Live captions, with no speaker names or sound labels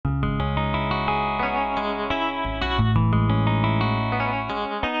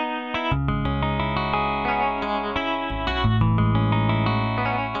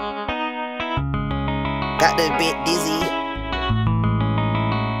Got the bit dizzy.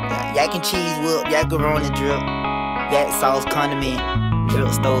 Yak and cheese whip, macaroni drip, yak sauce condiment, drip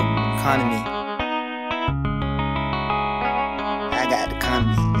stove condiment. I got the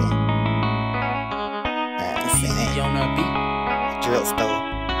condiment, man. Easy on the beat. Drip stove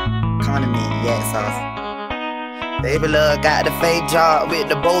condiment, yak sauce. Baby love got the fake job with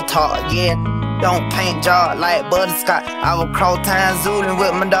the Botox, yeah. Don't paint job like butterscotch. I was cross town zoolin'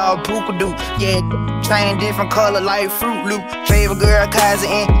 with my dog Pookadoo, yeah. Same different color like Fruit Loop. Favorite girl cousin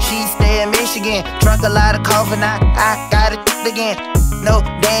and she stay in Michigan. Drunk a lot of coffee now, I got it again. No,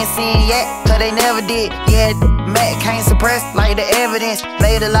 they ain't seen yet, cause they never did, yeah. Mac can't suppress like the evidence.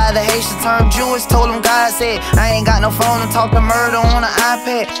 Made a lot of Haitians turn Jewish, told them God said I ain't got no phone to talk to murder on an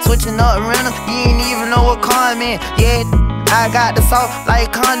iPad. Switching up rental, you ain't even know what con meant, yeah. I got the salt like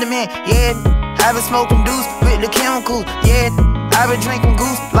condiment, yeah. I been smoking deuce with the chemicals, yeah. I been drinking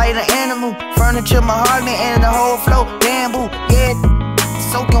goose like an animal. Furniture, mahogany, and the whole floor bamboo, yeah.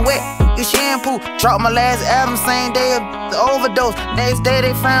 Soaking wet, the shampoo. Dropped my last album same day of the overdose. Next day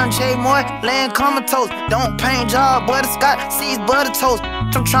they found J Moy laying comatose. Don't paint job, butterscotch, seeds butter toast.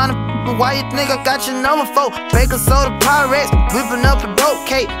 I'm tryna why you nigga got your number 4? Baker soda Pyrex, whipping up a dope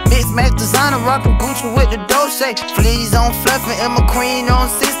cake. Mixed match designer, rockin' Gucci with the Dolce. Fleas on fluffin' and McQueen on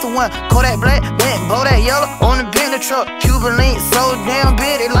 6-1. Kodak black, bent, Bodak yellow on the Bentley truck. Cuban link so damn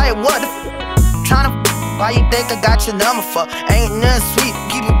big, they like what the tryna why you think I got your number for? Ain't nothing sweet,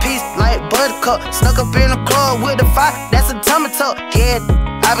 keep it peace like buttercup. Snuck up in the club with the fire, that's a tummy tuck, yeah.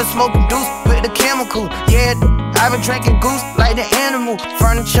 I been smoking deuce with the chemical, yeah. I been drinking goose like the animal.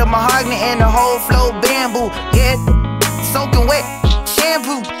 Furniture, mahogany, and the whole floor bamboo, yeah. Soaking wet,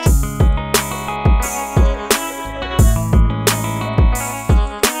 shampoo.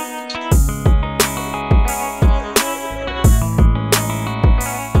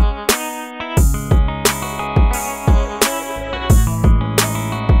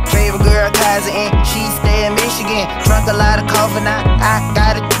 Favorite girl cousin and she stay in Michigan. Drunk a lot of coffee now, I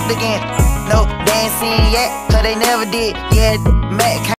got it again. No, they ain't seen yet, cause they never did, yeah. Mac